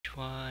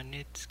one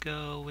it's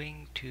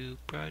going to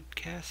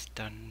broadcast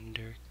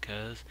under,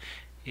 'cause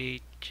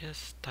it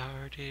just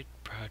started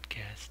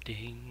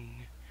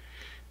broadcasting.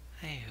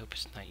 I hope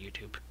it's not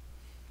YouTube.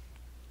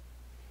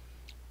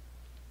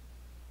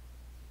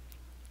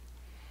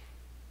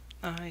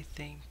 I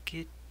think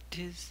it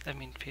is,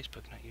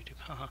 Facebook, not YouTube,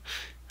 haha.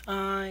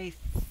 I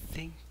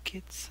think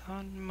it's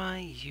on my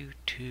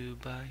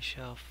YouTube. I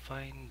shall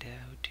find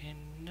out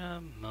in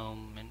a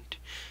moment.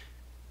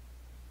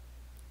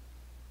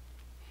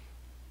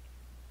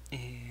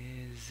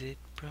 Is it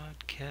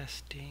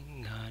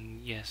broadcasting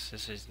on? Yes,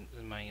 this is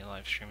my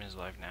live stream is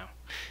live now.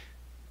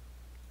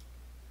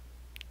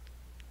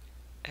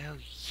 Oh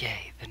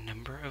yay, the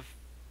number of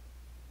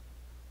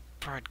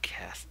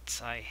broadcasts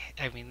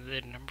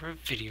the number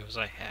of videos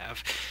I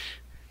have.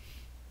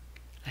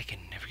 I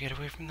can never get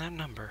away from that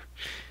number.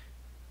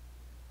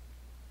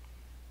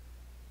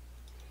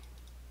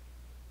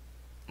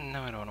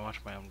 No, I don't want to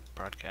watch my own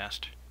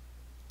broadcast.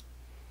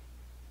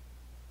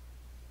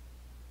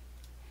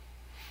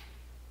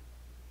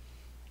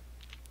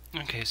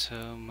 Okay,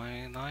 so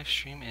my live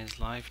stream is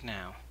live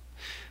now.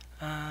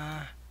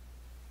 Oh,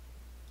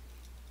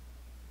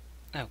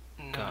 no,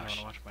 gosh. I don't want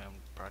to watch my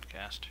own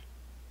broadcast.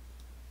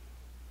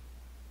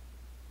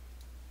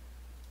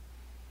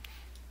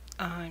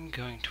 I'm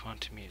going to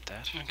want to mute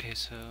that. Okay,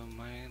 so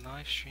my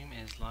live stream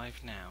is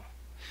live now.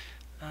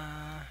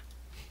 Oh,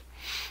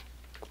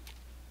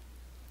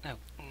 no,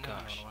 gosh. I don't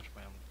want to watch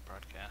my own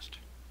broadcast.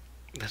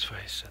 That's why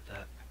I said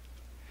that.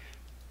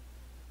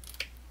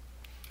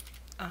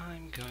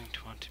 I'm going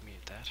to want to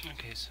mute that.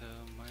 Okay, so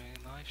my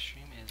live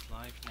stream is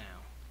live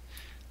now.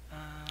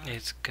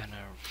 It's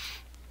gonna,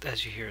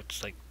 as you hear,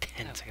 it's like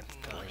 10 seconds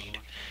delayed.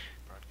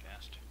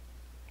 Broadcast.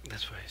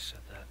 That's why I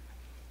said that.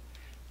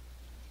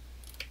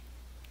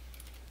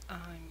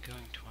 I'm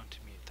going to want to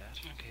mute that.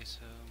 Okay,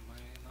 so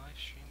my live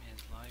stream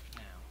is live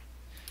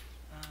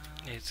now.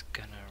 It's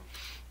gonna,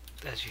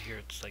 as you hear,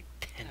 it's like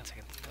 10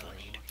 seconds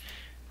delayed.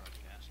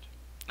 Broadcast.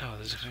 Oh,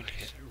 this is going to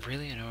get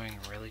really annoying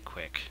really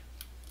quick.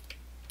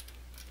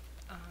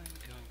 I'm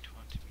going to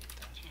want to mute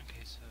that.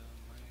 Okay, so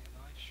my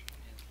live stream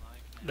is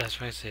live now.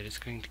 That's why I said it's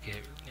going to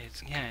get.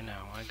 Yeah, I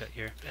know. I got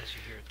your. As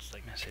you hear, it's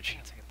like message.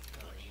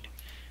 Delayed.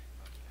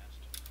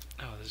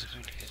 Oh, this is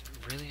going to get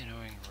really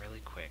annoying really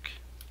quick.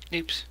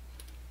 Oops.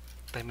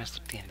 I messed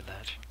up the end of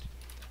that.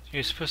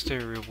 You're supposed to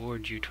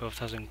reward you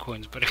 12,000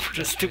 coins, but I put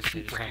a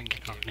stupid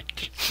bracket on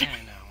it. Yeah,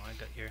 I know. I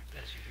got your.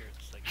 As you hear,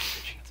 it's like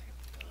message.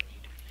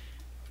 Delayed.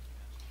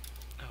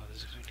 Oh, this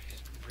is going to get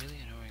really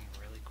annoying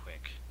really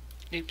quick.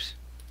 Oops.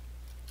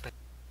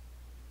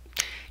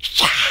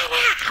 Shut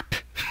up!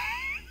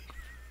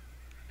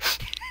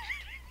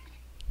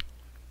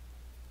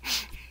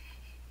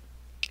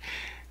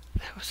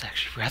 That was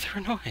actually rather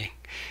annoying.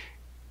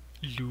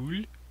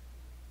 Lol.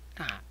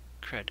 Ah,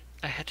 crud.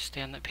 I had to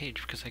stay on that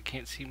page because I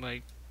can't see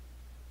my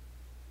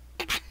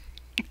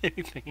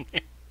anything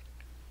there.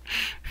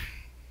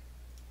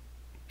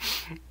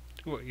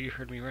 What, you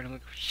heard me right? I'm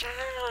like, shut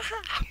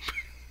up!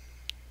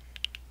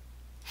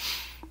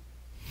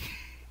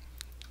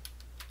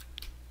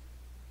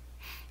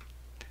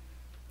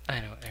 I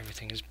know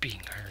everything is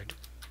being heard,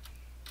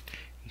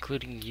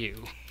 including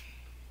you.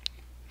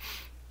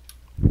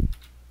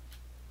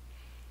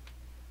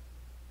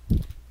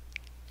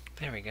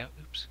 There we go.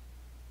 Oops.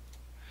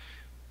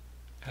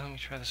 Now let me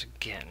try this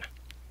again.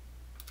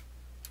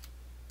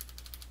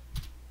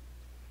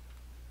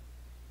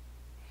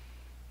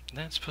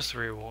 That's supposed to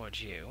reward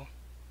you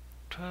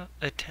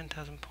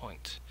 10,000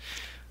 points.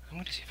 I'm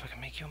going to see if I can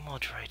make you a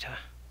moderator.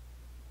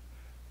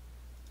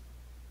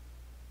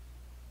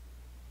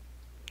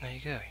 There you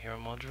go, you're a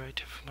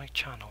moderator for my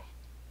channel.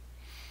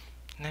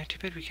 Now, too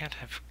bad we can't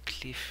have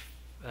Cliff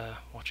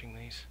watching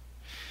these.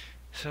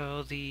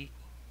 So the...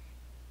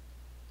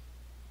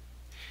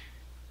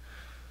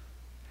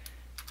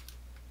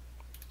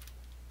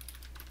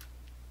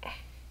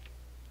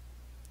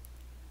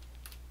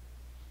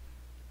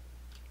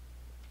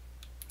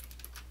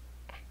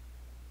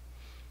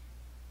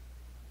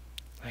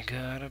 I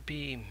gotta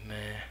be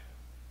meh.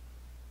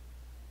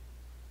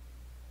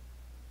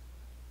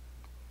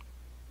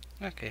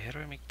 Okay, how do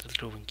I make the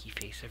little winky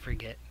face? I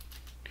forget.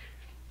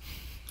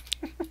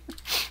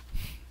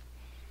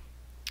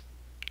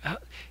 Oh,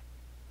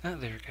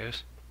 there it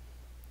goes.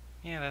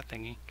 Yeah, that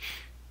thingy.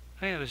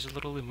 Oh yeah, there's a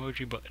little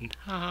emoji button.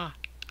 Haha.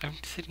 I'm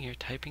sitting here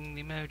typing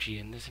the emoji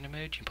and there's an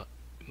emoji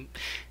button.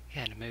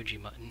 Yeah, an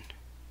emoji button.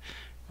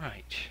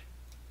 Right.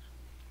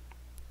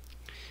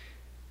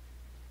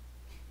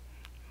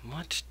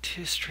 What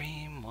to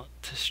stream, what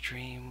to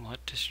stream,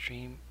 what to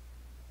stream.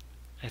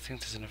 I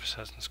think there's enough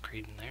Assassin's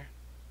Creed in there.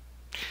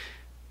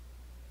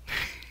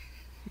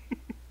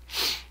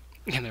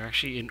 And they're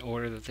actually in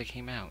order that they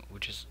came out,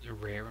 which is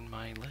rare in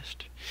my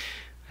list.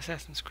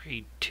 Assassin's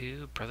Creed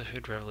 2,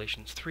 Brotherhood,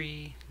 Revelations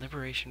 3,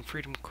 Liberation,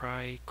 Freedom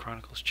Cry,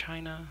 Chronicles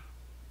China,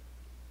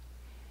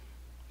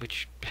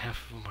 which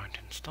half of them aren't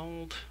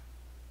installed.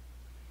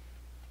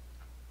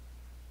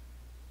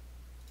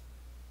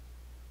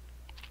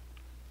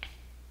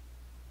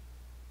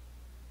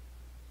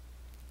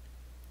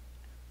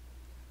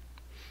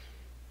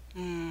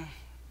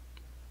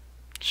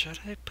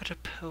 Should I put a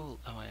pole?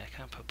 Oh wait, I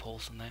can't put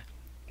poles in there.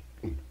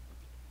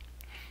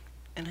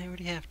 And I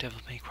already have Devil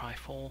May Cry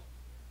 4.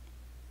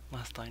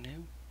 Last I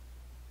knew.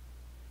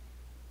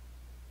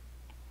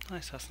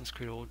 Assassin's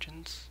Creed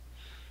Origins,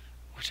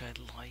 which I'd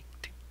like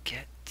to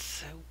get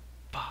so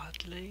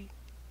badly.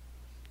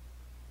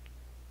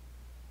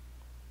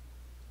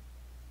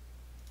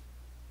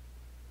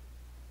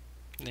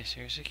 They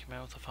seriously came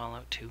out with a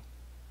Fallout 2.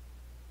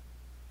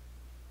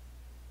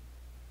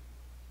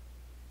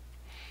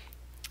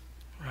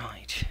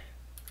 Right.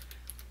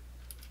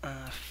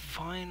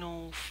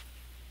 Final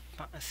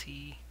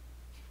Fantasy.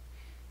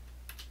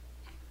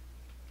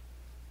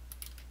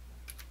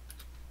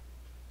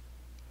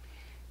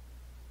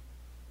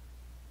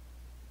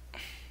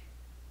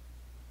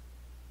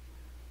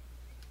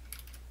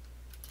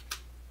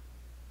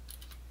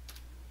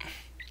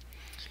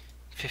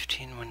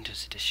 '15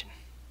 Windows Edition,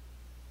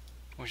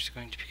 which is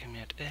going to be coming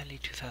out early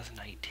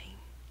 2018.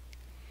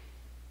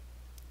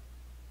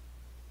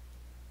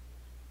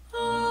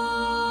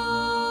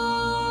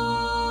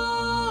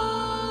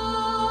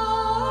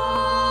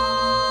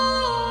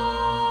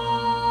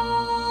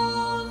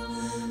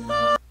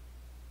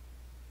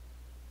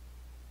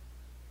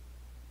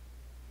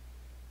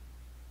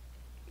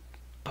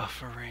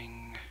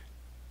 Buffering.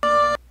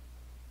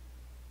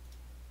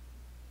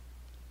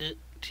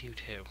 You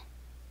too.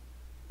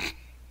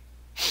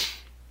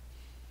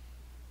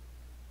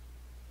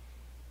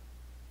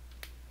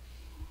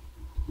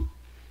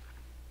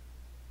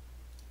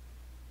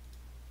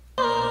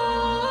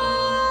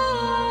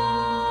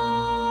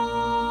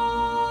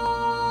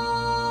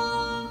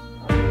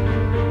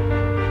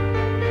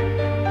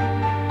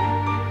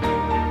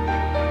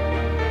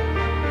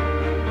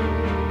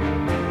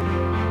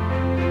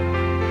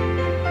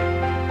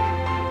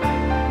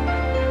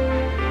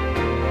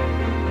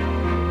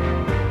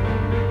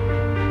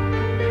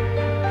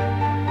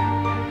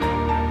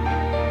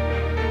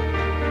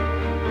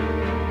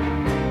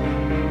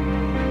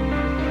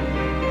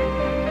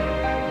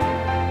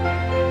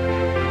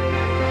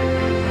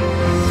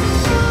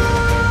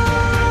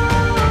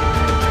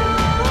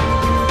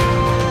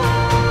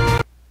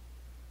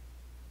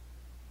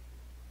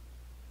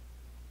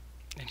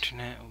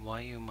 Internet,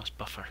 why you must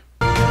buffer.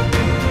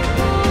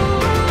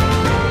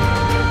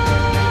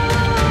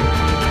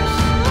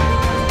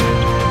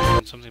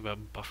 Something about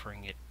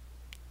buffering, it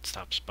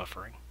stops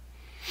buffering.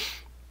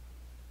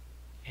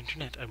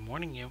 Internet, I'm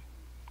warning you.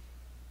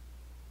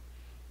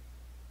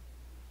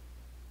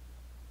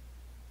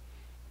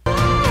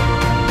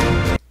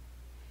 Oh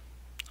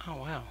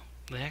wow,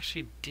 they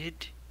actually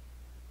did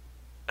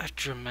a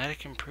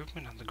dramatic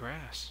improvement on the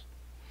grass.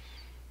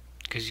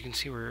 Because you can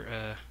see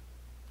where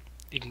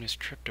Ignis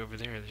tripped over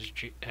there. There's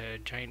a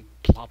giant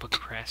blob of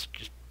grass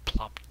just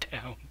plopped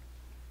down.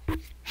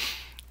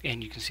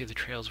 And you can see the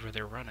trails where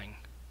they're running.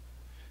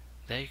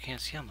 That you can't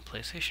see on the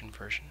PlayStation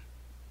version.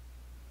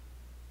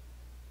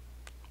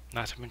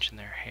 Not to mention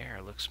their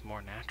hair looks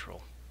more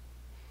natural.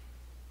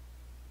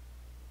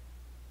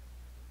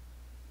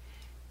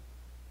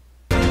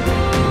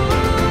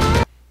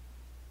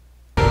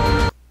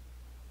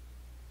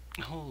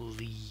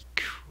 Holy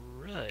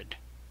crud.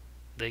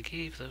 They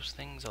gave those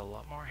things a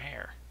lot more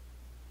hair.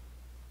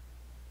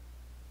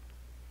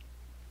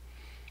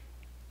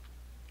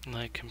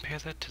 Like, compare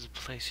that to the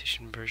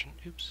PlayStation version.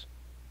 Oops.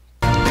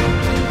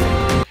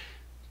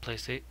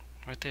 PlayStation.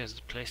 Right there's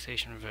the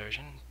PlayStation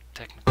version.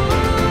 Technically.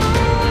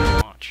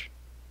 Watch.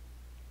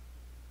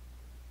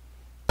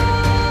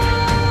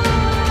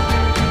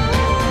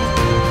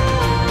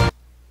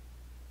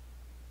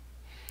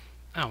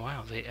 Oh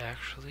wow, they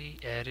actually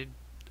added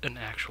an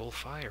actual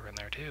fire in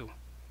there too.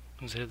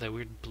 Instead of that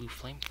weird blue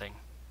flame thing.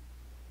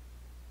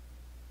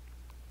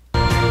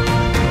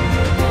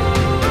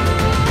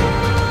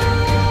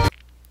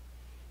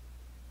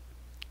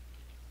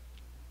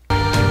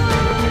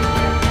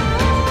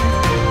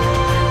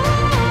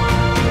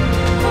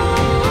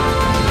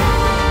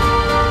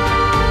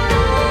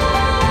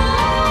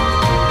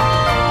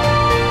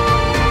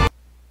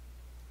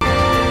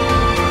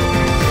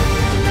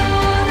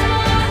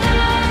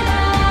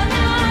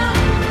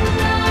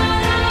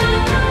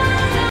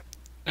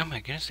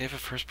 They have a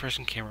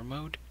first-person camera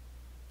mode?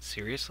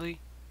 Seriously?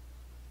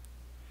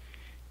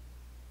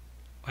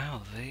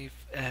 Wow, they've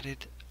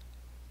added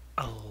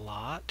a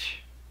lot?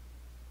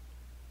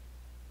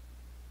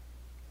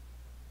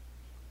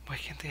 Why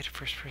can't they add a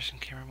first-person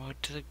camera mode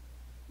to the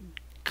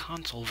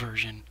console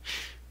version?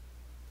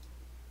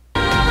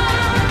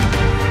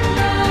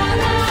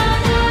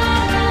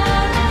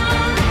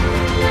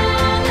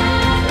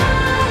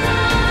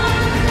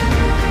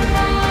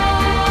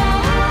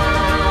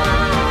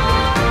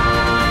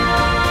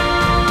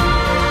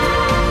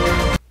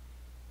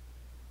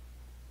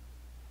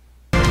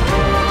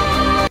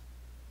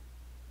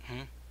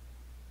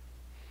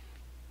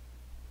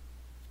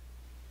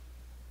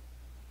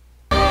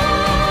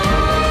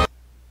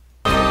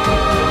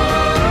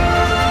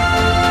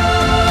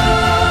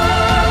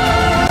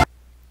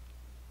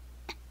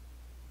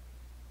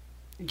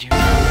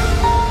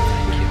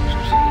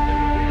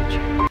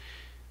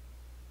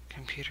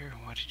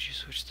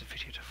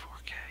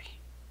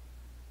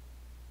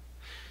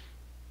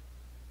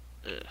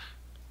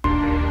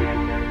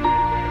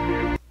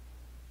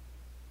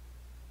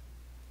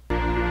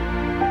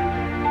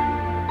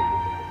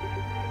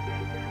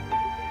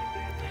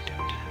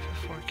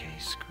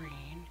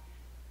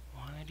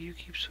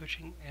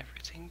 switching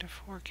everything to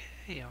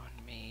 4K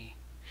on me.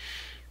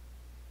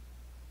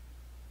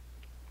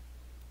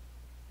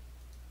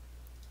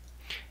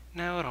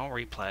 No, don't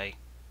replay.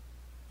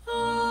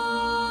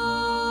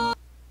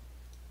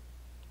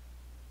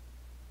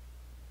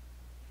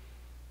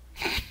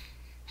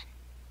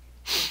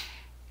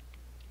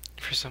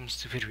 For some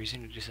stupid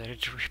reason, you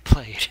decided to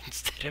replay it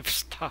instead of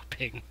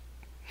stopping.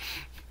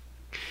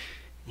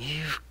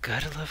 You've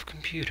gotta love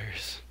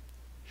computers.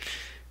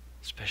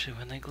 Especially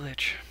when they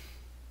glitch.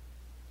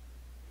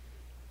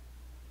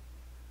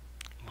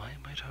 Why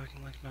am I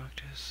talking like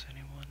Noctis?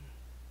 Anyone?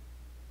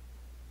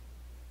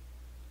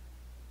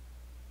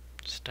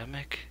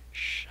 Stomach?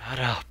 Shut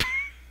up.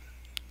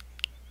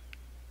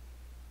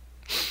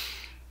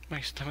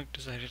 My stomach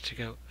decided to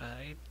go,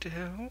 I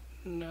don't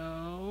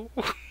know.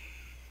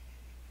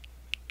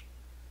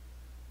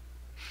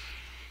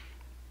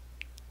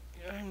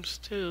 I'm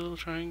still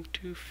trying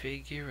to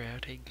figure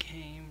out a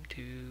game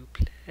to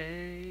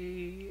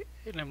play,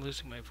 and I'm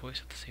losing my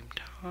voice at the same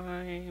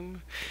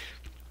time.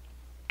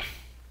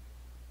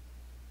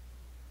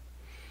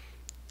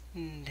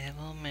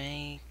 Devil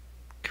May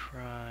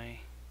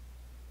Cry.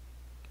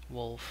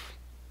 Wolf.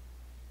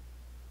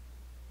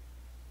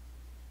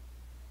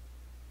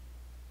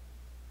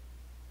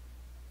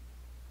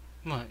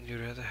 What,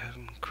 you'd rather have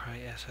him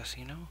cry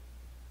Assassino?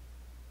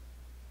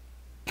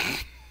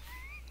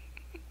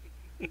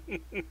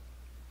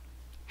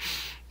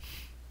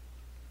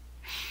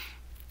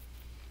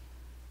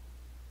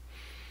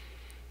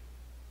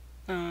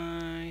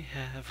 I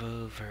have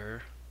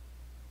over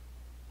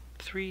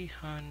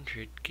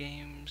 300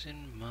 games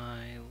in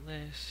my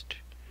list.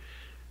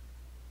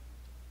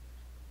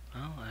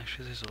 Well,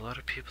 actually there's a lot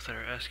of people that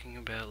are asking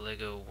about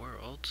LEGO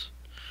Worlds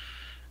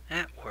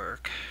at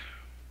work.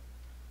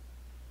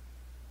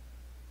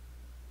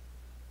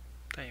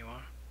 There you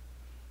are.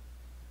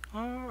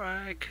 Or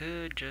I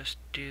could just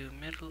do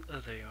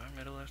there you are,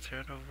 Middle Earth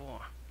Theater of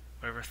War.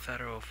 Whatever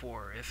Theater of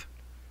War is.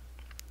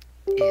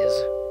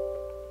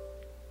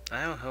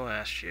 Oh, who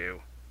asked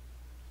you?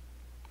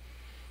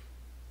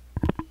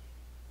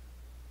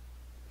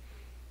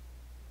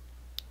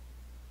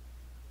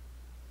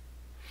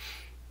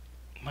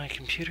 My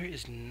computer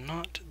is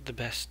not the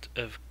best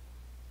of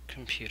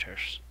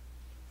computers.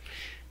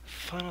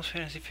 Final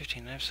Fantasy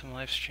 15, I have some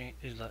live stream.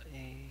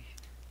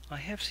 I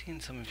have seen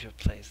some of your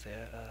plays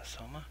there,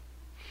 Soma.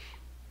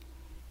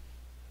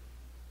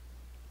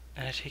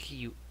 And I take it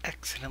you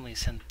accidentally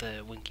sent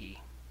the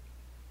Winky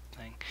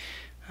thing.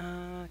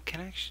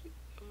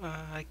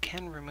 I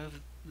can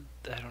remove,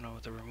 I don't know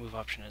what the remove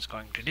option is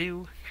going to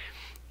do.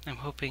 I'm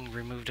hoping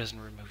remove doesn't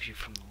remove you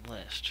from the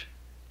list.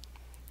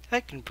 I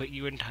can put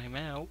you in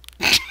timeout.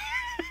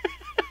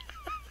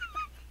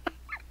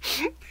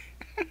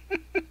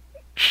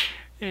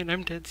 And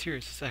I'm dead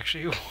serious, it's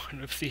actually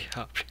one of the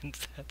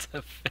options that's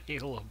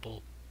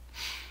available.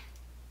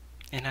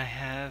 And I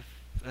have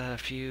a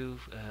few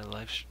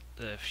live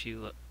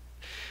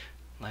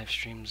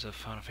streams of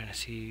Final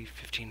Fantasy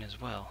 15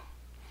 as well.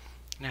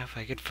 Now if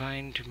I could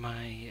find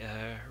my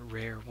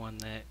rare one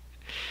that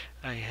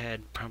I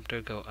had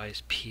Prompto go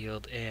eyes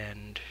peeled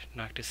and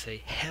Noctis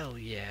say hell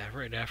yeah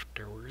right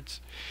afterwards,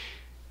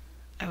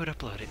 I would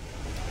upload it.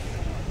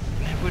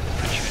 And I wouldn't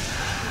put you in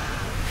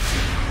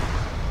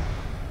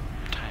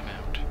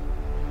timeout.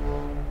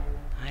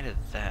 I did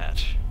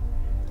that.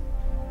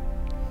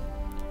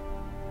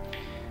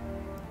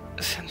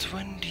 Since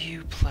when do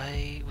you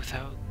play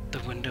without the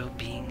window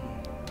being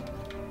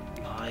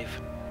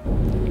live?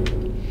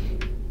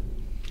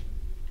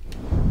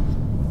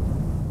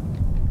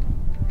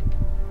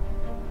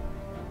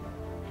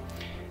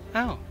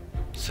 Oh,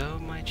 so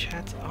my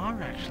chats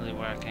are actually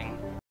working.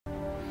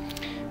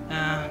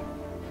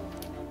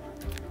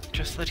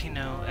 Just let you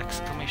know,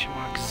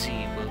 !Z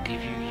will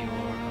give you your,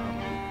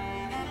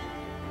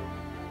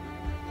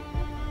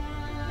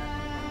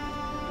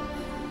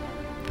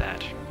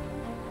 that.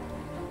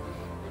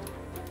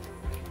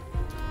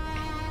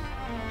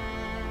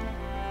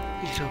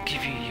 It'll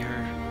give you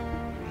your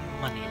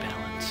money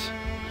balance.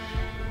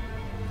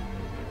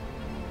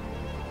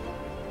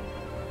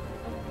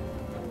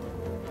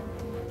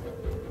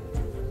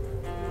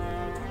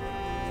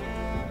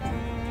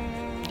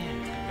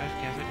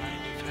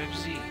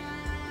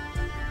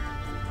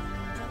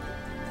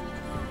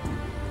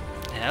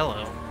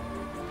 Hello.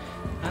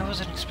 I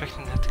wasn't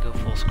expecting that to go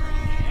full screen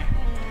here.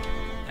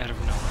 Out of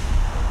nowhere.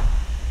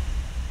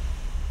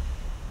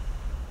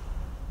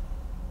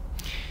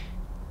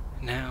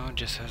 Now,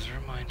 just as a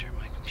reminder,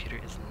 my computer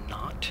is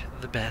not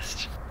the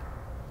best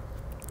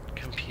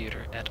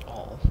computer at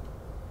all.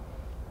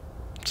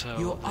 So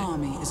your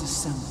army is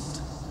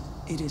assembled.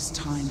 It is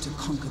time to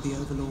conquer the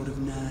Overlord of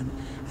Nirn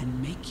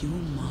and make your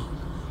mark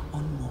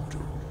on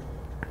Mordor.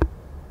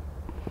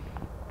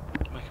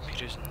 My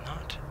computer's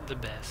not the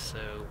best,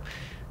 so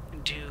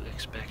do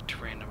expect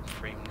random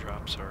frame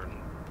drops or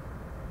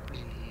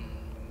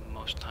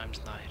most times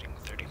not hitting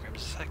 30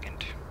 frames a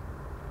second.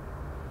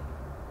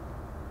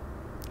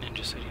 And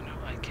just so you know,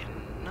 I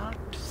cannot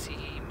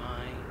see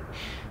my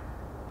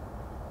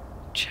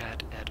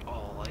chat at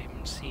all. I'm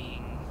even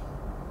seeing.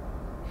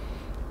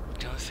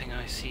 The only thing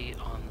I see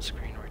on the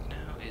screen right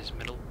now is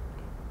middle.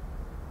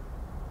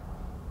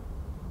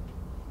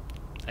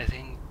 I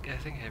think I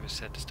have it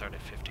set to start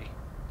at 50.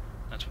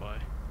 That's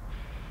why.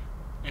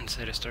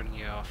 Instead of starting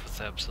you off with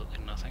absolutely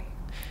nothing.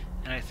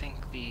 And I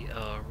think the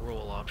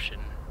roll option,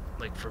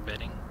 like for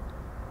betting,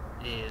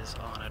 is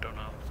on. I don't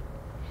know.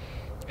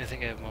 I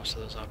think I have most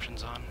of those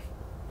options on.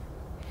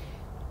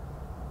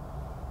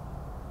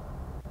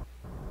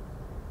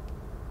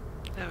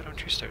 Oh,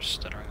 don't you start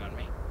stuttering on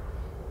me.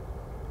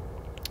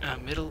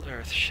 Middle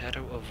Earth,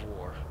 Shadow of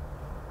War.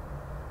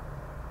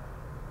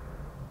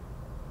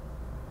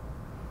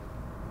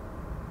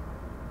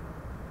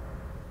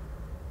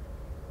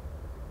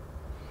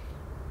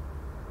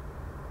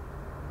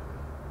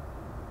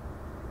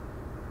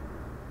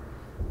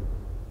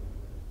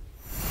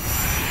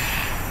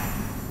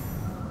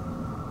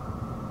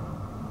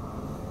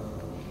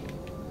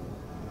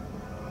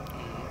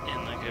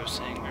 And like I was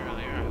saying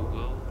earlier, I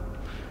will...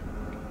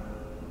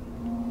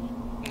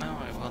 No,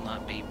 I will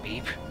not beep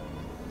beep.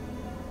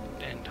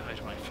 And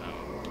hide my phone.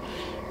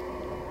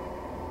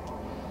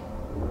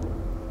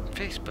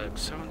 Facebook,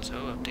 so-and-so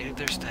updated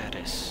their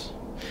status.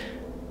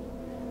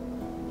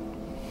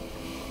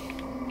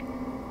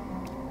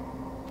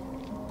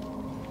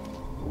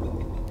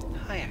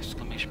 Hi,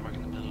 exclamation mark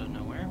in the middle of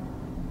nowhere.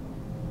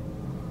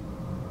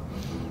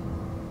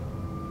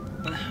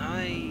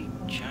 Hi,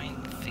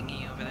 giant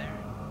thingy over there.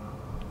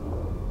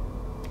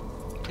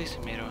 Please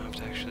tell me I don't have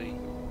to actually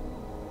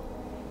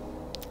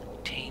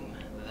tame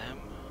them.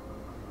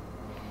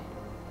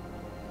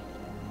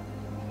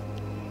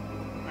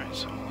 Alright,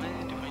 so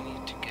where do I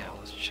need to go?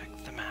 Let's check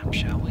the map,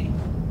 shall we?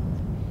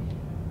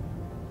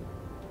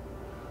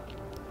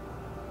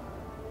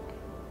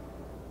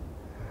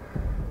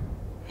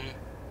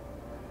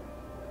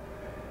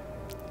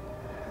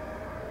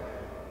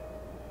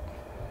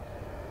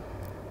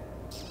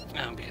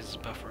 Oh, because it's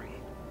buffering.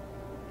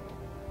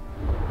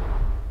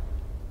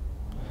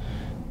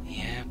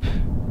 Yep.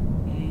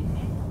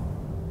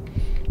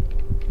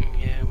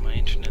 Yeah, my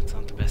internet's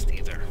not the best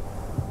either.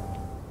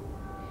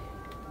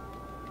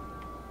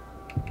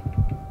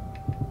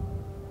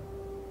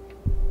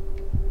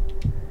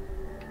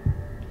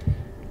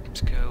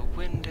 Let's go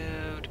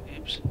windowed.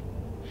 Oops.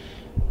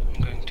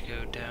 I'm going to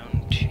go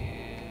down to...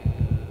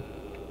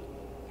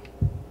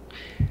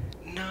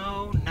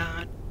 No,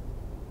 not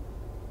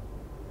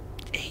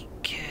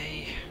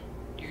 8K.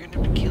 You're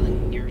gonna be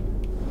killing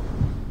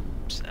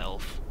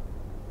yourself.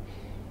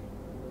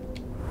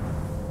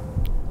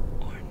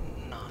 Or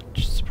not,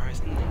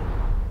 surprisingly.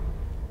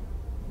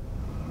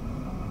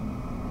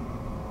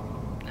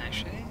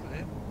 Actually,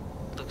 that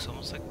looks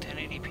almost like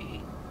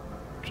 1080p,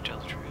 to tell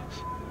the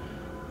truth.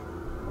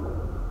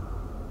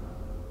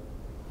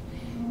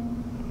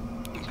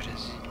 But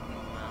as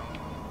well,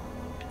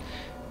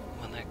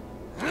 when that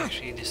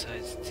actually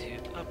decides to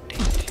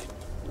update,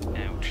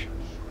 ouch.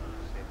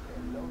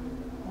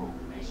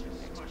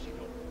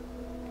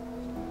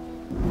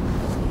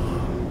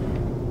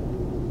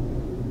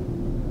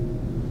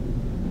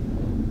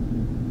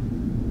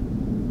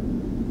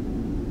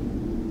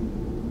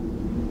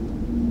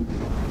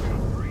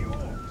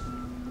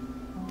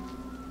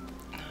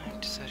 I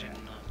decided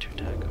not to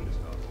attack him.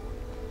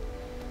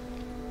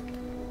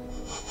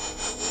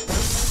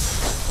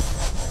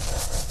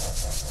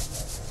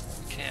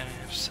 Okay, I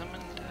have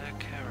summoned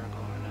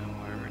Caragorn,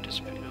 wherever it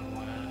is. Wait, I don't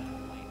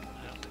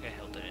think I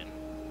held it in.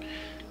 No,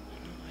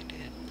 I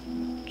did.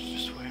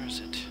 It's just, where is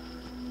it?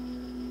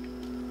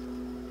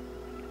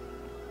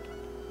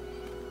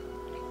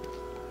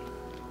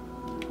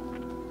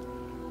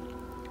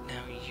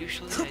 Now,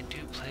 usually I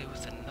do play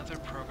with another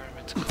program.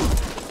 It's called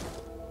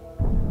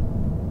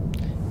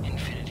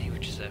Infinity,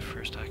 which is that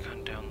first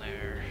icon down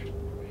there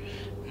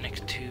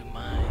next to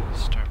my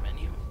start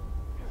menu.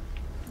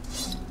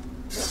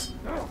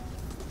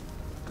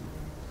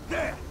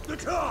 There, the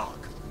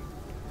clock.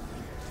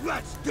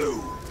 Let's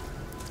do.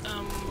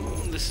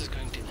 This is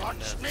going to end up.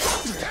 Watch me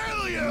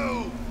tell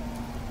you.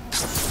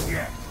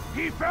 Yeah,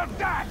 he felt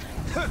that.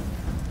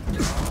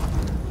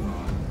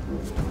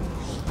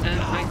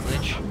 Hi,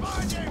 Glitch.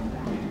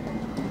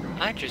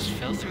 I just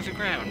fell through the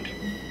ground.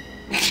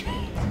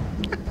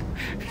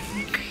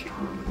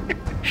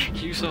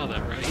 You saw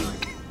that, right?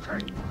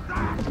 Take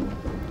that.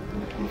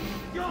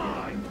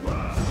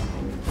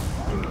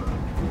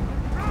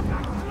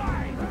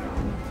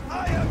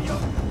 I am your.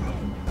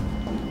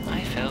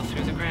 I fell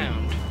through the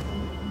ground.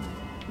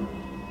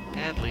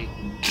 Badly.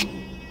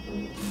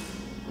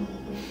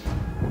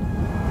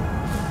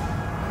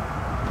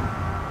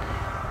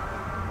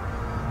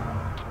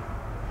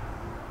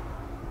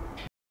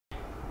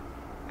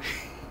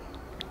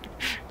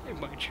 And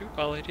mind you,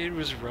 all I did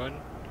was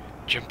run,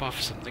 jump off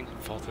something,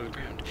 fall through the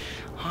ground.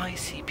 High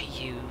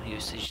CPU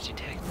usage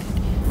detected.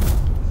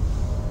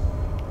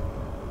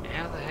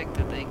 How the heck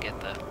did they get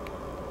that?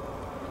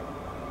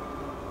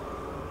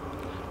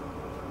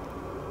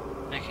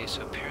 Okay,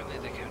 so apparently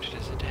they counted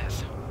as a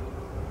death.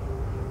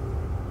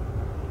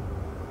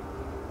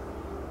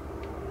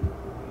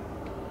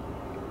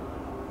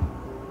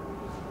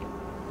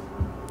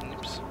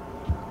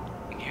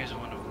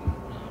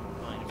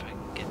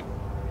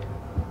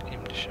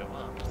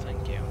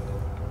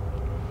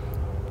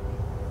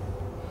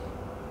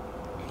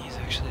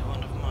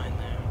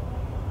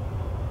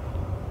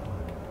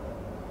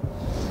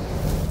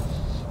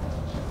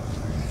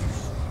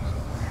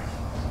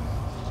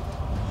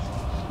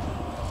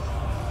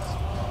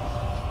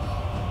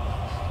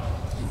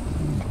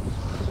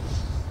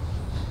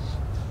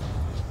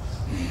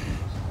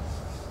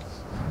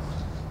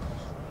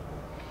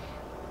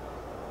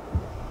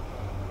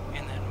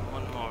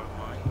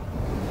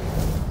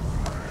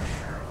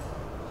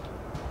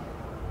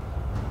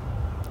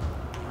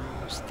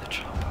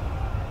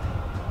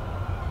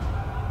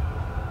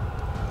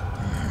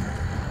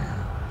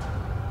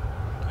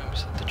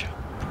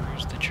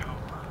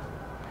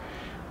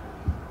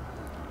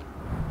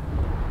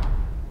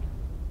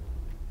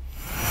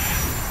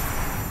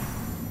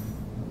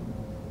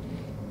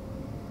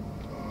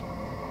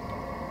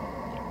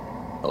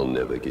 I'll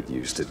never get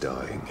used to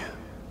dying.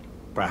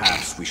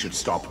 Perhaps we should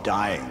stop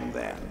dying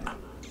then.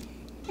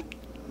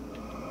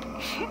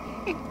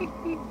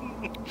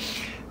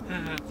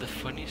 The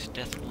funniest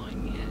death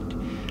line yet.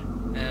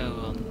 Oh,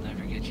 we'll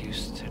never get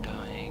used to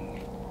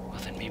dying. Well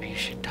then maybe you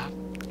should stop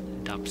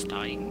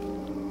dying.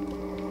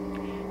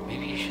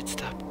 Maybe you should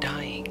stop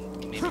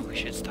dying. Maybe we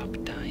should stop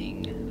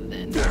dying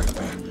then. That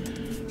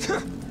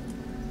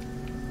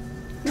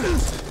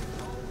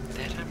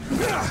time I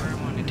got where I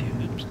wanted to.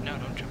 Oops. No,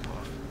 don't jump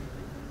off.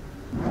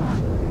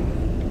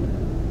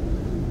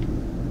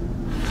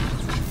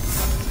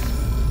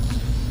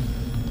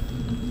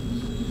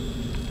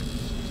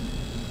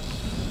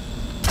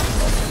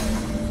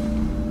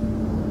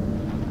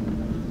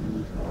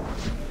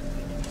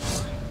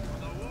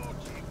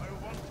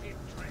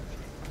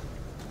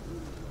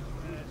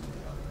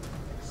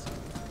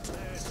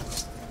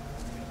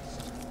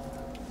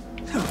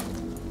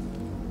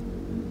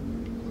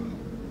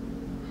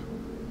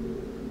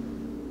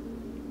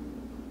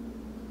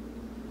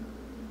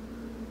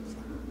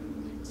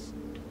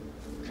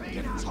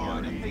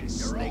 Tired of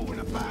things sneaking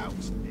about.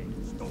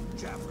 Stop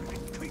jabbering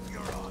and keep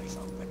your eyes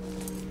open.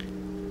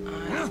 I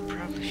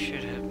probably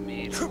should have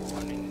made a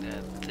warning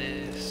that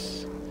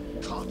this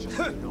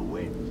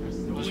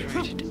was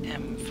rated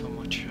M for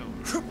mature,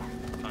 if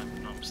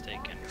I'm not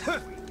mistaken.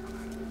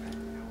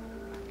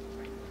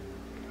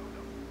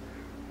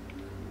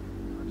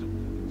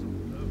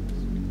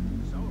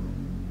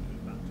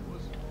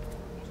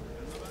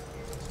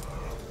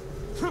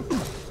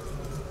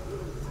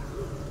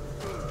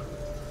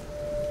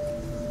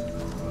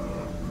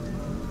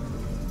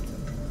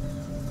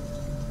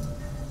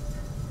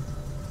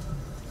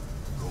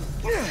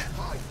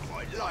 I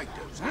quite like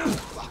those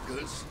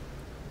fuckers.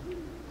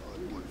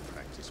 I would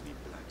practice me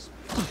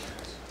blacksmith.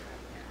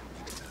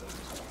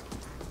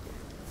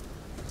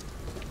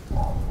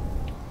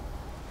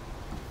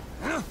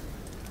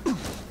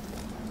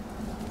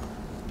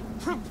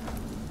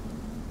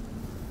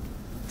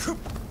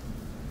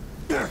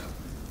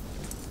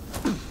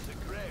 The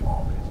Grey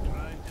Wolf is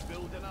trying to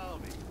build an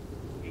army.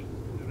 He's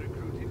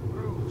recruiting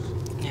crews.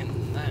 And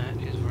that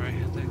is where I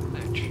had the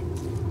glitch.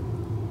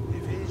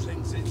 If he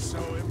thinks it's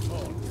so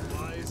important,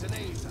 why isn't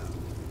he so?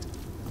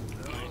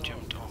 I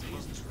jumped off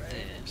of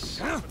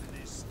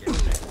this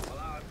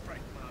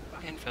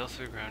and fell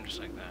through the ground just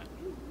like that.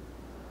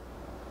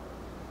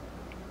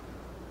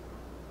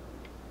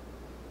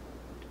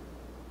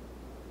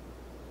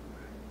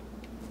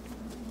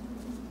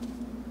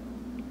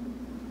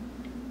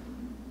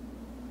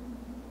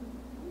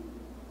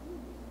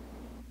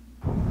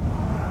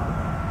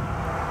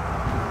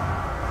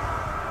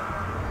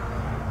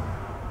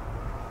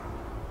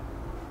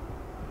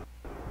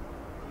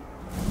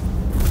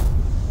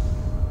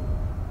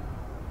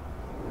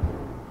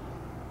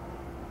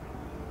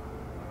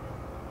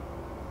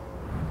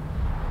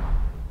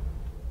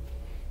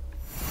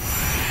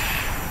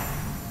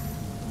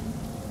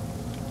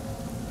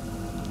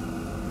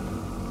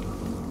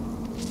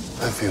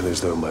 I feel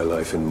as though my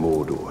life in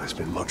Mordor has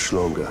been much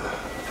longer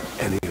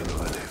than any other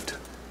I lived.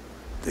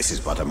 This is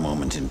but a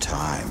moment in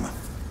time.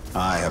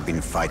 I have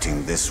been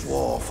fighting this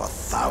war for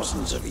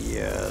thousands of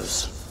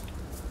years.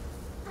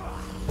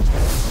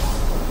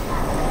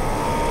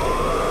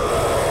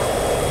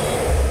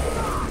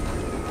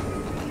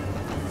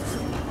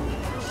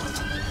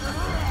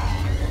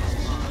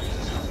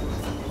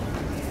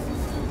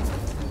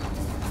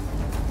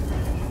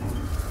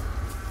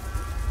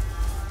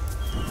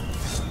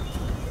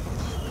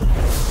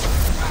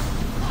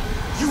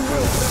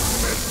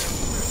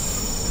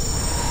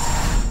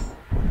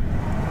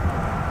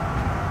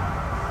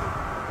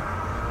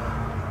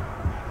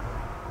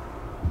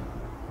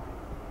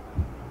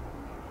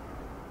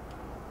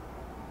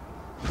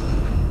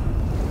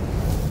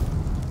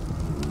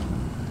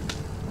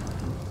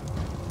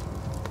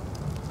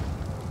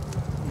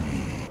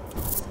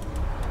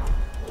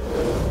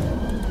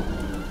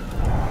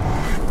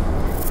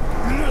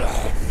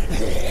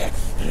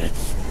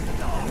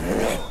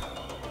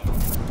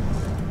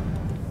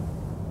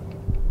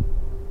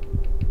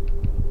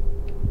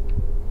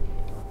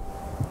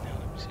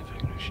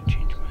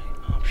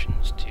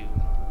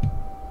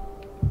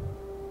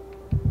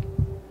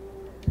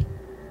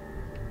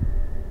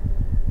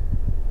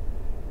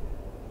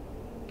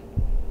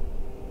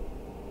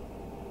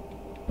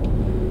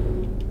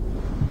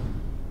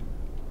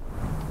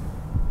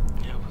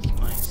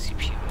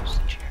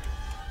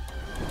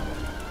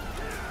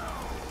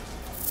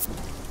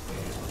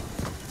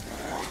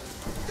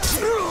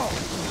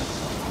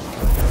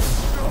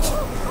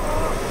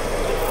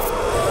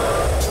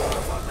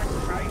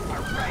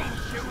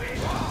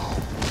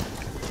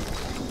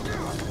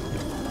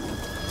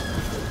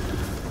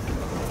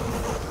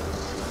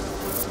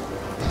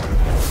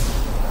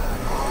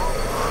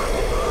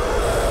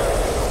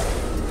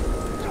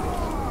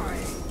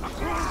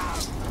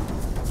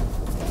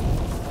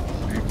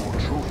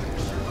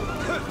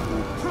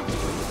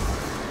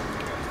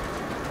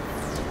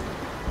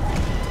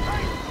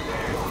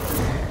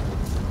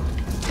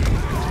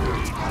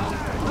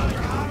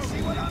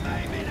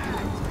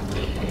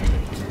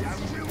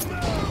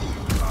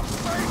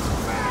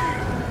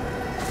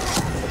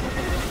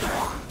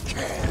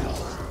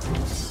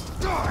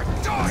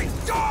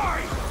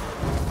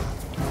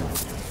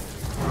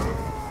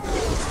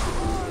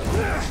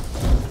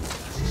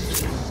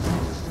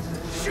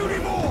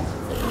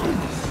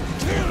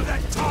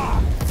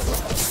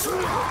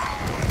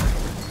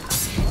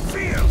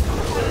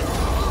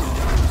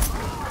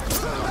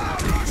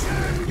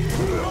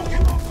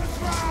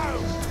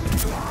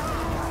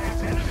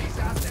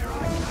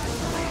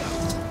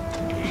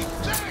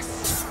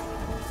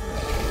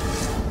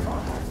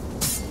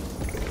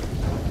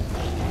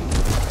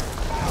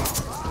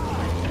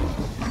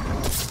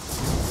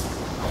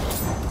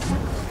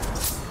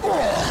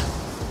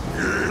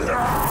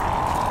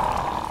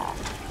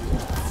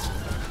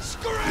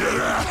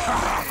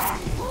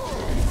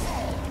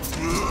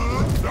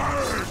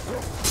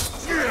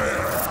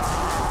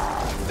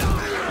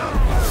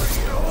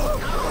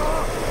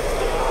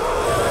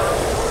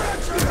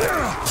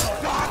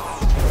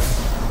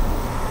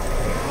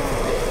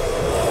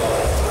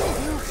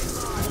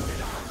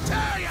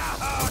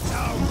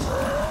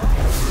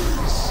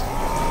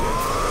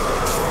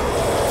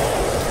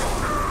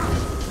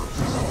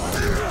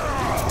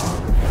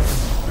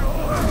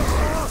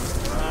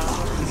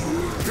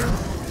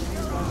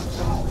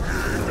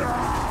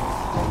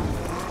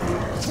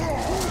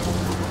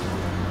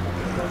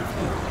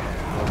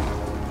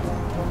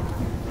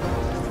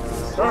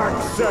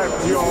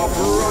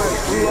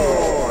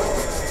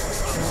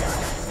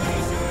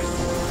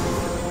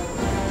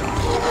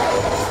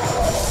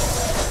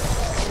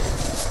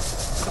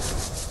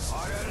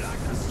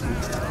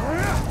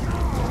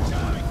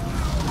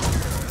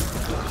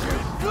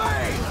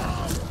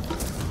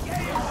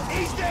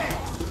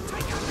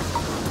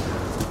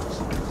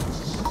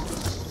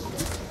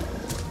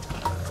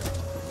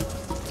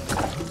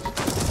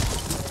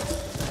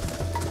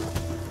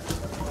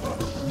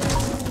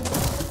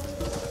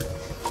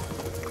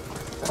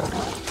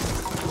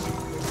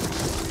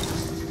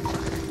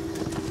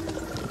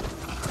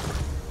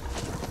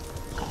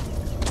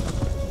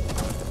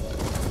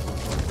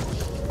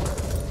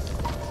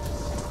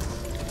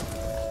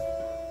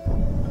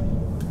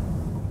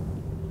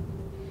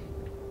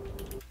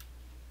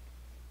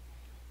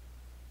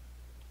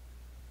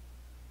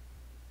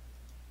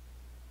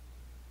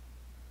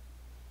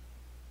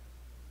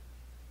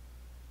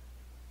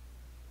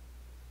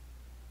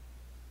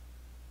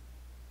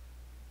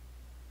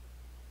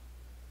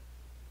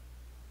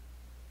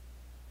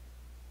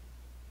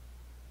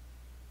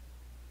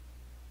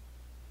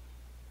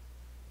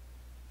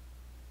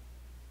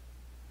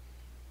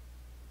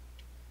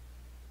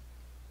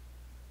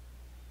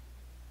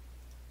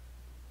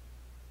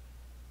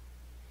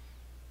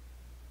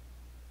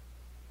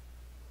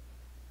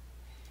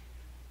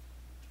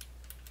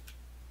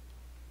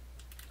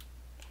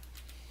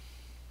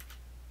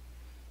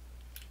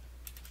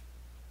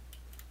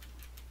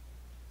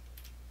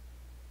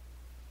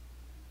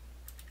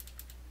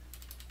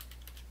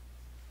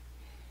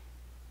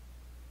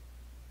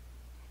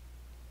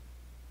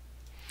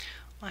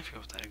 I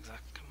forget what that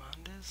exact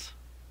command is.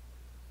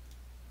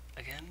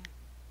 Again?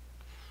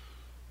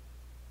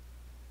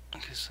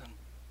 Okay, so...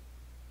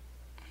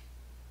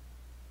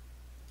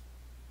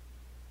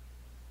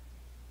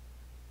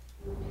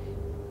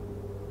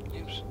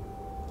 Oops.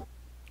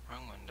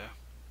 Wrong window.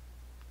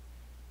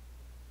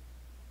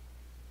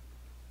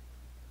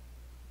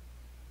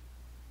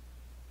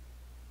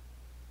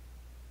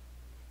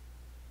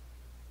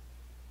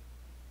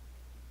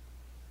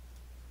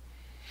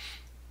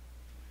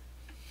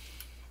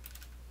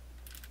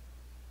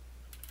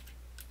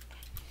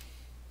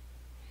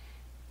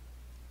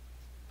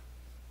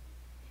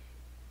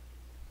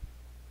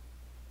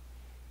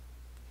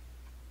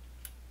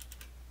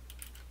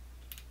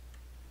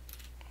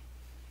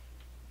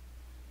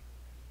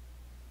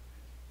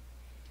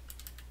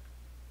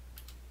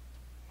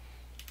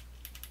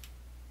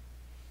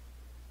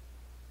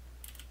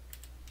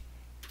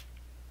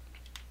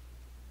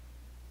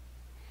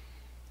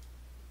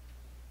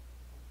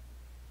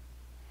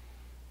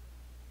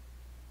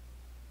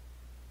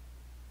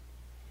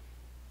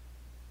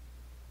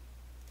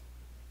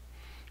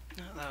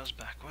 No, that was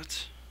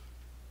backwards.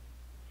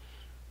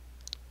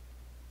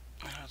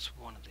 Now it's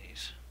one of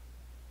these.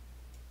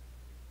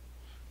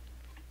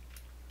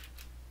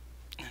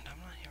 And I'm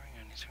not hearing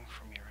anything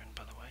from your end,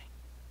 by the way.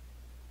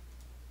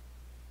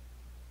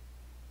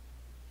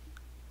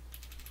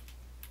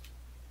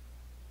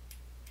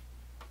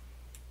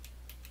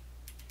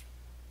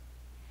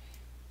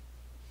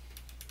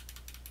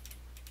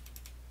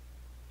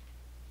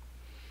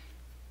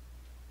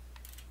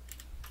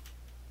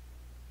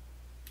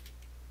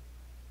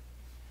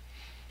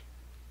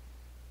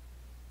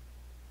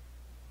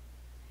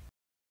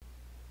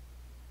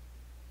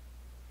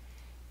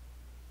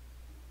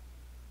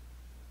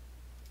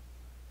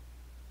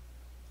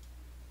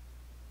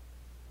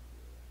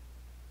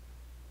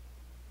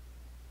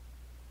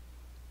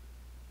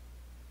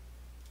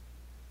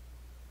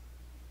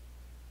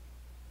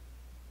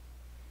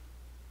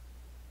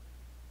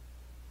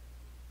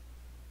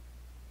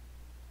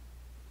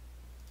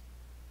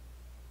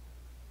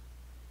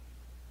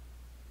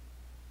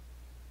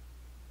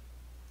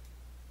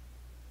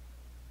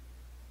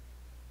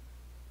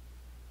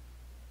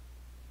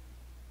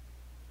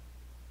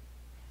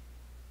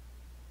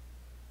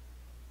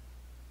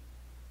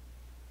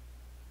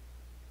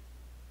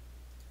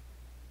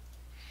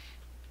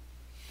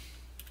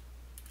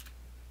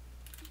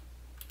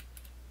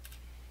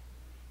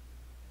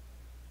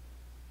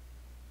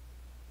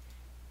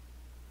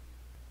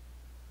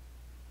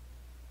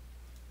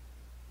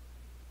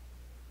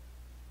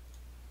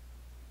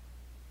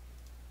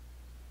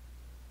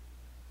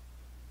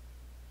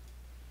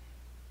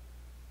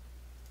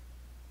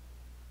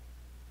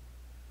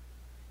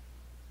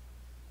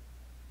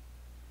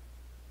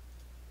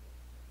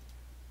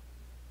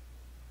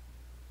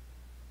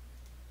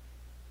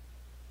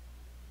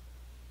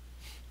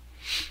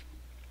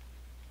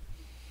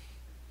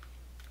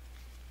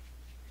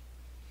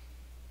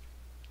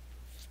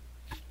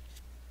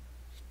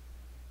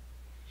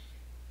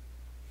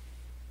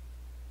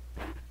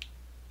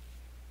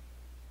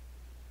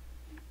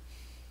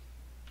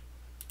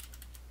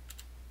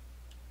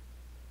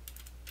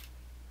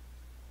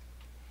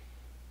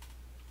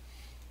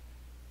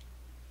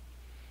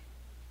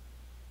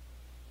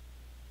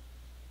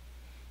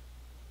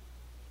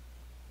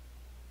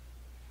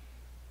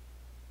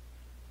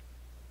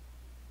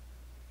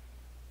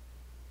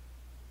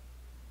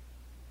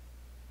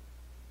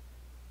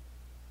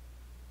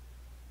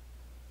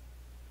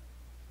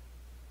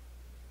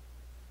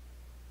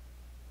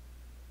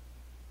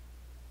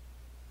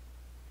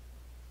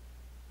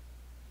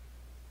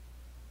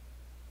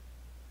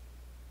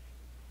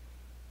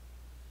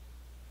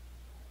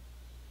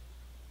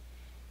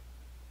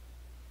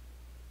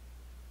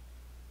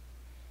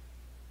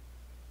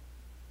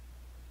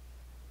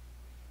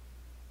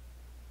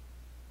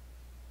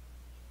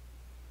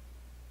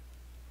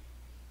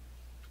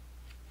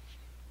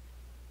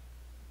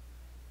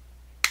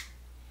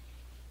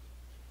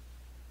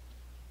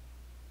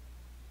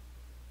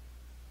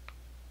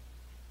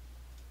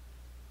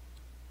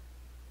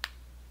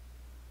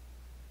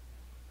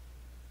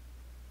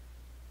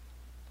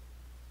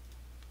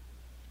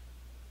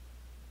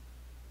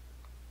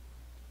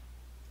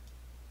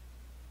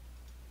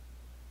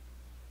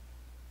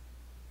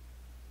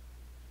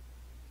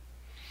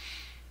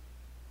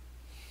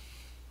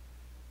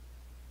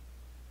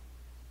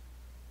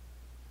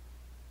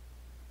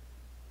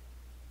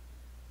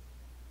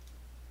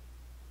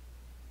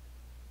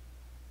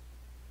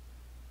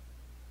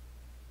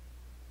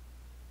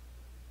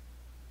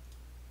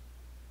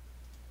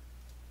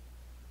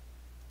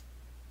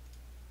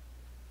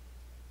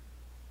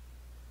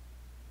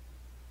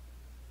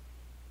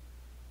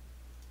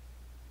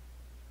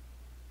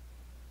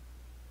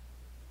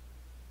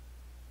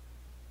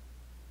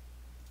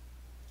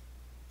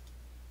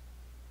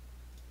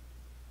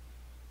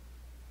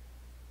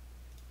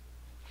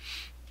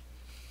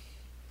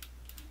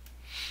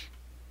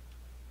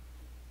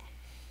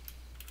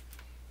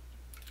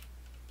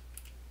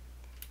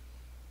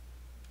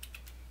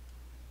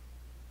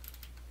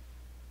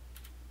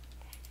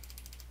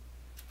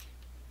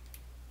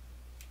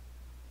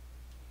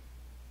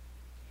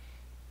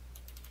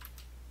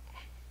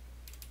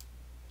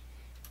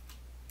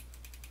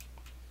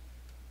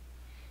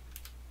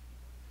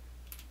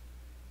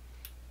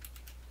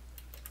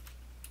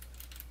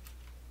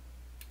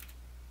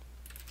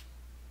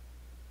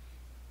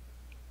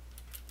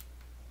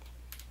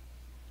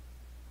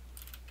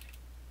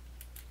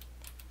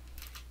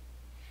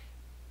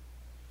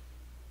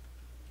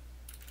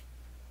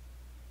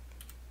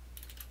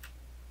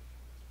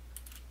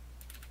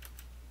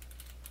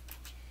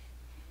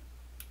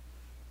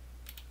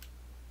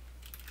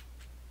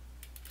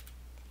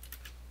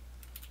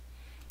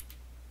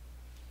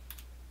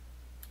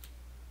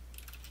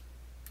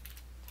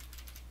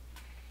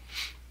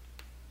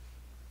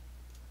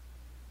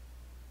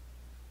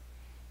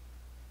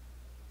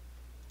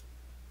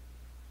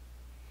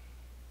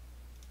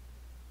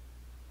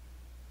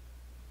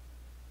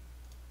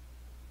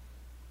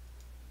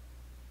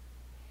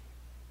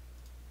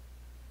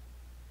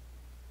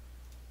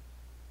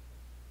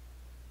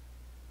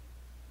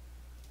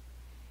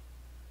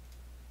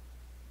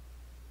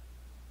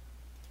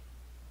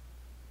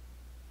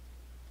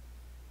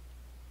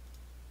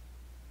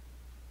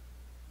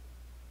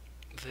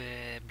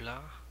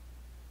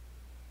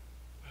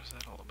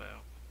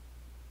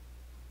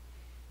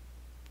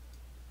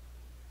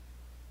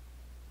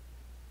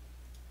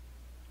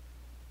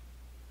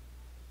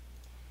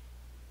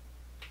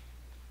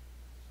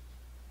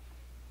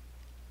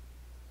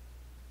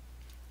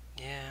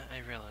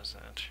 realized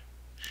that.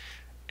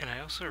 And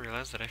I also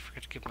realized that I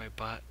forgot to give my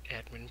bot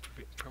admin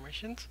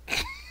permissions.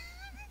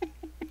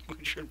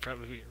 Which would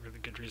probably be a really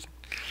good reason.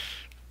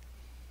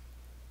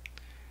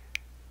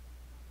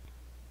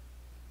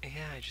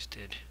 Yeah, I just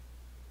did.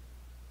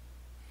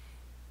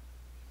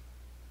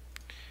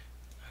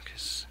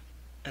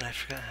 And I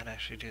forgot how to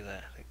actually do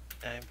that.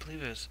 I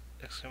believe it was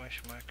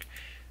exclamation mark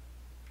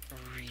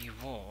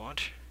reward.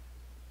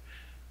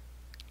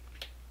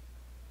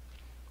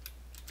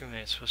 And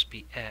then it's supposed to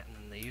be at and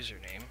then the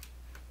username.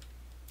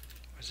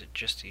 Or is it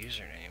just the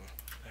username?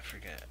 I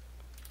forget.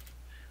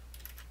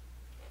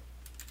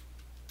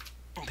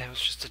 That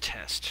was just a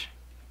test.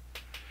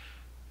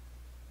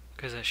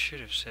 Because I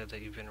should have said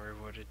that you've been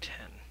rewarded 10.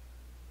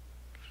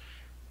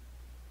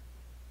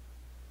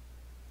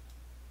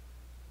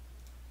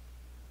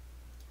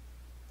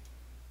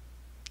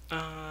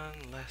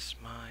 Unless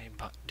my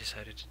bot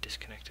decided to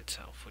disconnect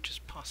itself, which is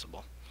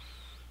possible.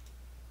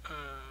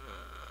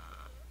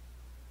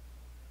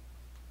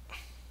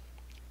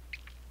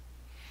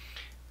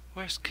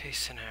 Worst case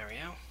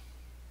scenario.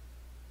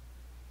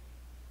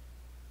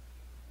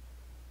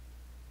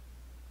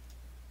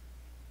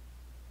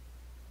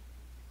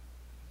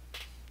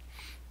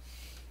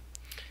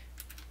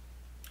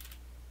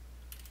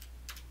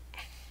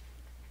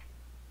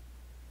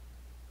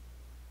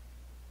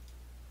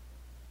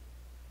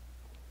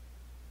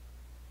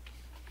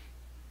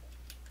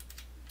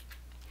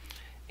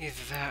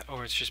 Either that,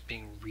 or it's just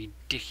being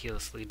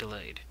ridiculously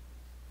delayed.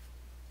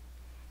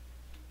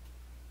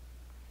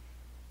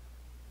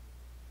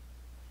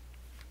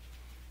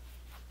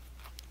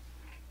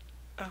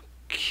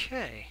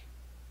 Okay.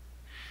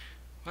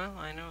 Well,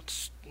 I know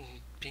it's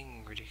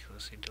being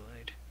ridiculously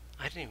delayed.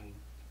 I didn't even...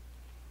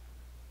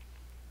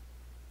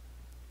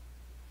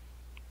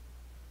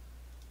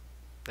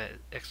 That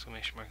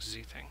exclamation mark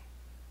Z thing.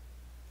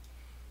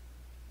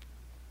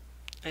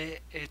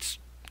 It's...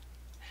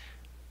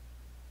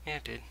 Yeah,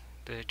 it did.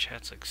 The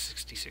chat's like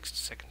 66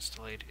 seconds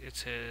delayed. It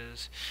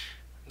says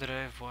that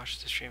I've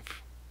watched the stream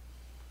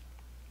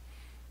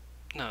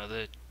No,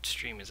 the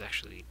stream is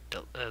actually...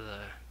 the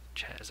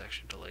chat is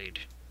actually delayed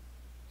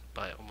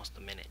by almost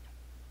a minute.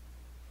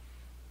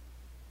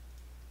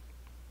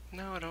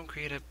 No, I don't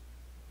create a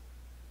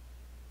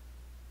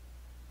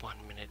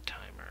 1-minute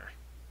timer.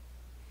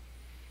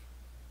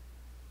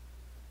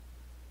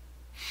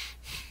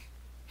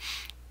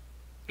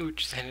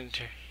 Which then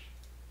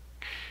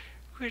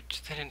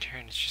in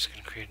turn is just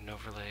going to create an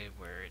overlay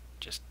where it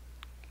just...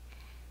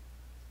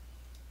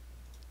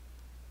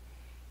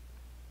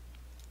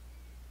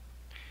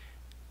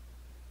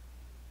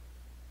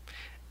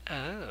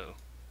 Oh.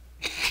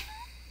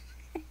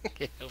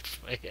 It helps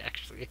if I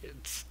actually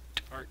hit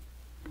start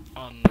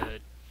on the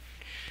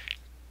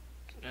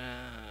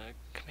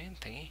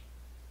command thingy.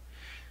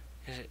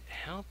 Is it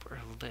help or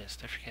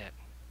list? I forget.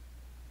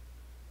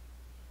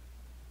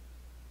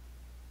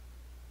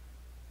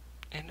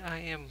 And I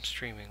am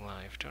streaming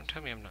live. Don't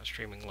tell me I'm not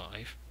streaming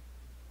live.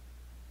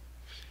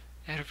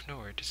 Out of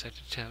nowhere, it decided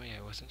to tell me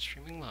I wasn't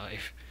streaming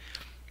live.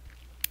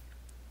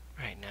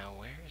 Right now,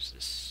 where is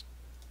this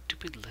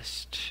stupid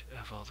list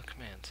of all the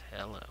commands?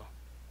 Hello.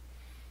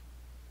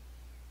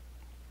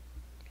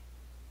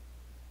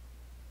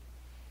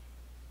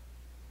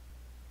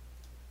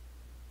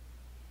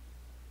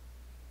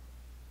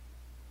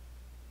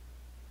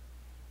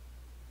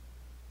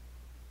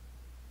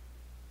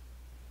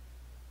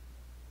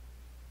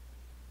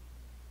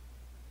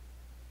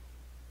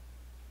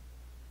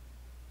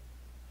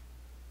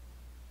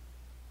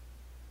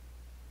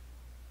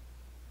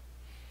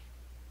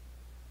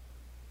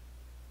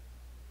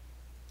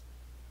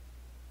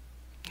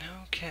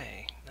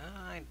 Okay,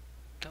 now I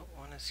don't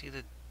want to see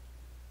the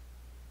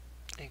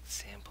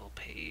example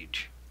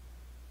page.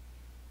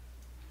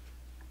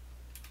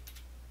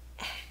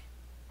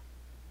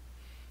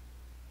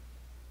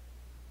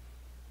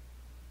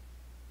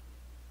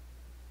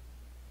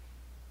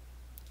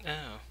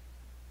 Oh,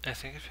 I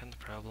think I found the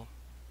problem.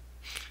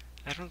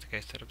 I don't think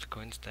I set up the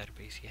coins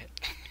database yet.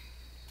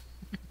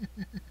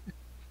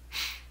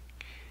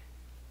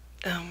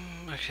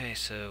 Okay,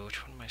 so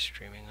which one am I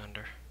streaming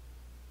under?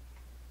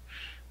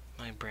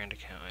 My brand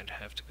account I'd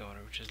have to go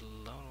under, which is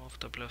Lone Wolf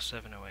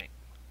 00708.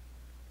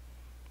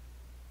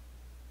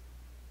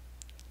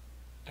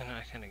 And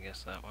I kinda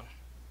guessed that one.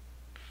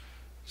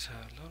 So,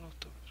 Lone Wolf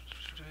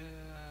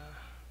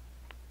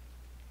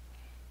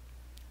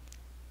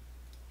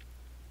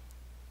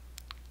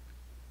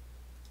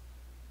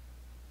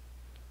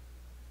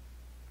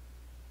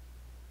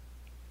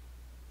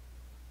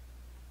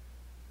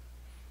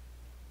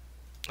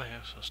I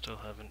also still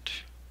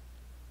haven't.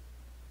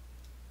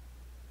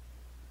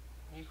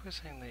 You were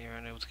saying that you're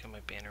unable to get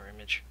my banner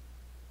image.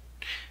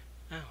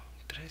 Oh,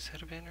 did I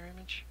set a banner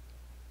image?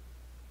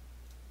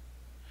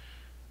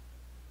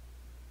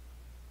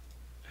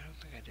 I don't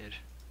think I did.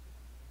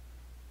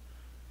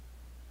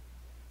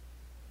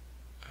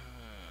 I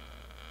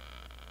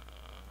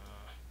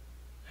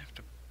have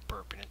to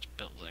burp and it's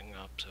building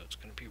up, so it's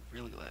going to be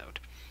really loud.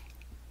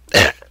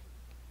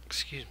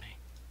 Excuse me.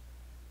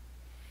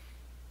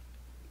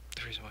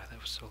 The reason why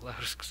that was so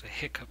loud is because I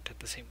hiccuped at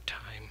the same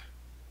time.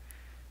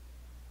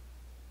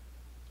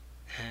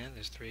 And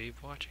there's 3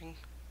 watching.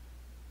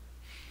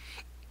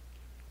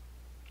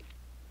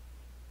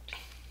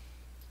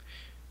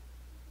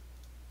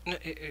 No,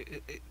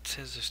 it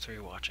says there's 3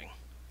 watching.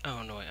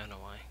 Oh no, I know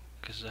why.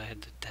 Because I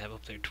had to tab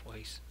up there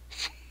twice.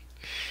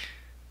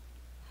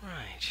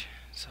 Right,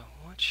 so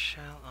what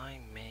shall I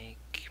make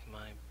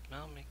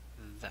I'll make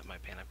that my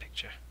banner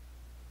picture.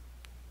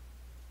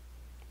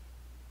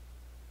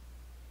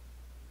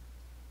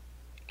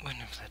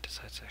 Whenever that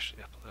decides to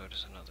actually upload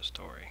is another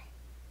story.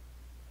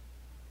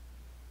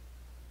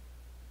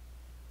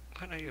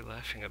 What are you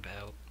laughing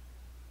about?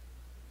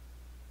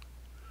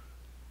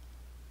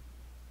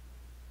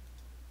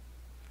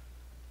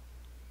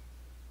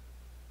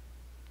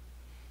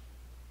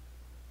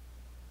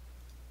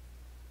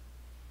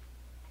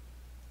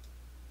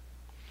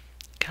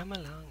 Come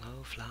along,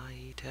 oh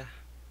flighter.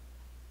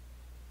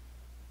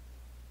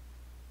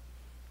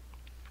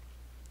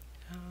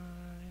 I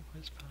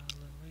was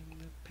following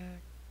the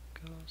pack,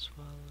 all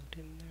swallowed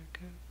in their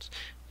coats,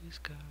 with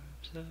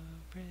scarves of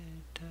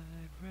red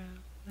tied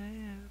round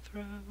their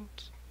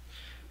throats,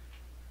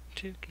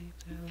 to keep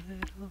their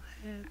little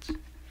heads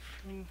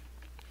from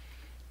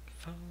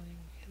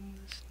falling in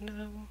the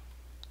snow.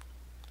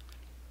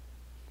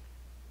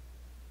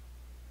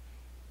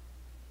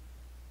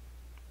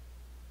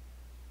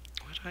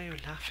 What are you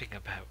laughing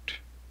about?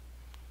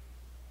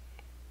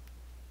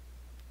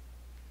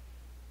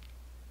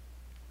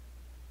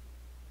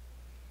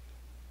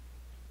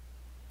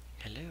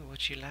 Hello,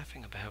 what you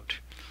laughing about?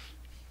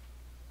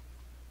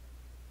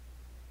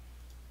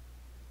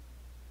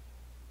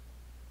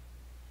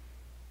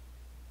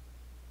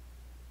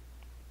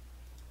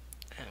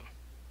 Oh.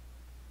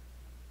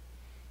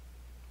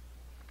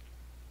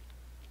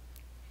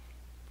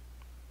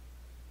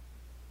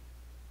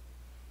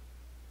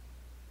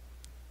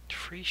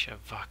 Frisha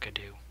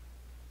Vakadu.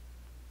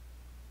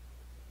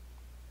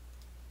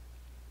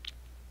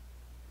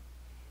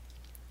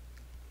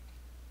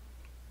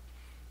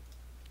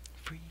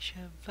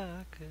 Frisha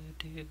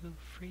Vakadu.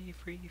 Free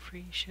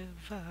Frisha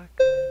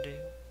Vakadu.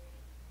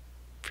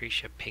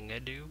 Frisha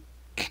Pingadu.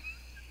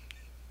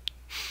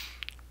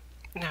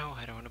 No,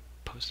 I don't want to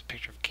post a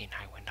picture of Kane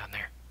Highwind on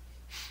there.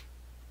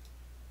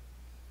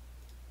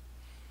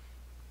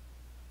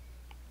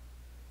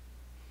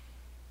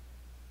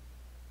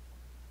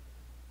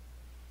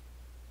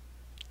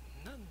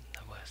 None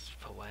the worse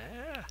for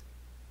wear.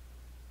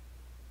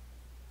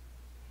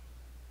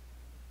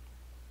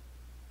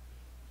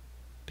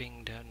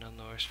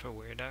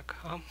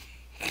 Bing.notheworseforwear.com.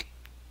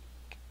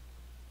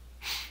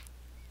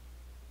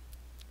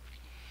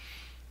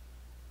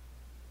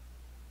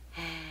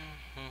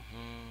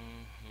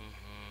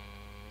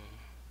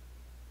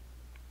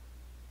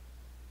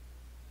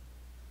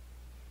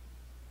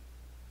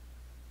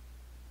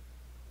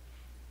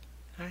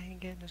 I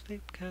ain't gonna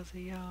sleep 'cause of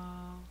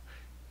y'all.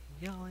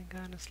 Y'all ain't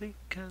gonna sleep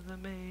 'cause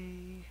of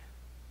me.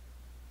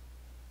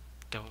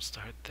 Don't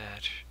start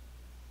that.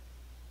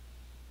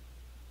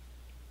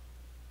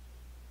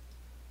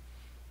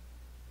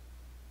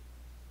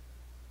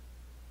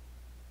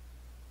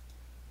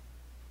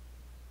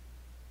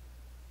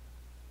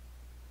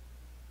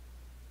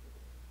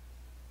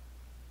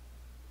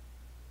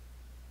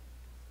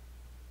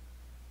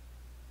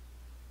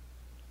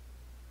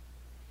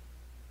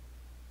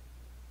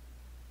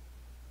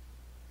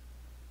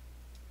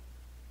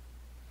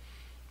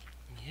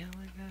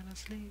 Y'all ain't gonna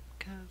sleep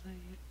 'cause of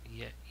you.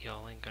 Yeah,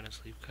 y'all ain't gonna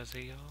sleep 'cause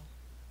of y'all.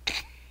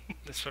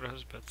 That's what I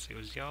was about to say,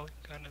 was y'all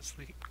ain't gonna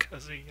sleep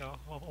 'cause of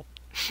y'all.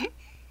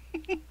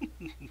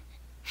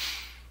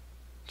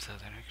 So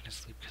they're not gonna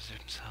sleep 'cause of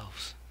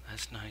themselves.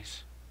 That's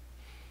nice.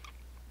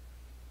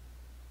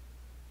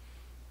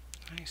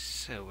 I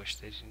so wish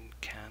they didn't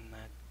can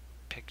that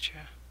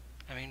picture.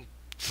 I mean,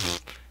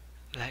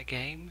 that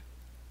game.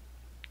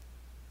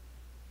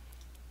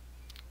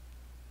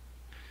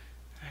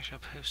 Actually,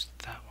 I'll post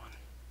that one.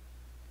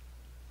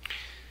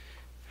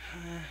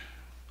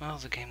 Well,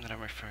 the game that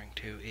I'm referring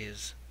to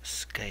is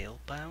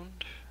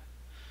Scalebound.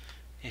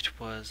 It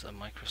was a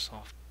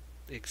Microsoft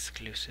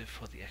exclusive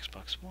for the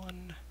Xbox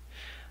One,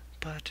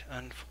 but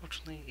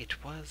unfortunately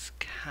it was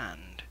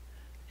canned,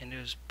 and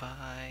it was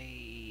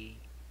by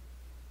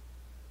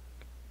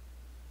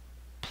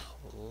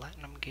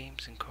Platinum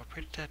Games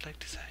Incorporated, I'd like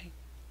to say,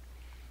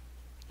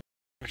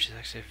 which is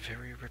actually a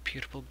very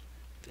reputable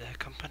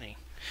company.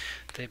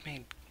 They've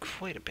made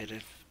quite a bit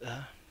of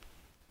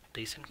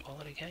decent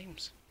quality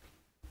games.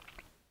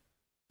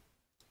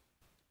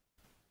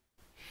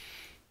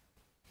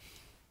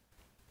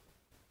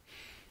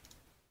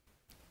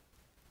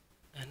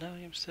 And I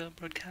am still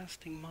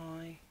broadcasting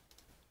my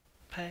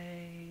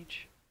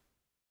page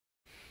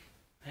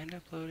and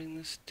uploading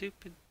the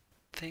stupid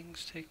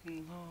things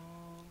taking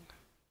long.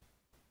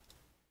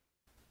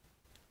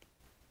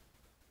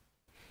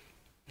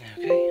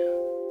 Okay.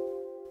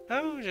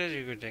 Oh, that's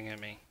a good thing at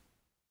me.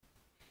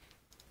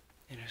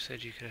 And I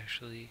said you could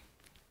actually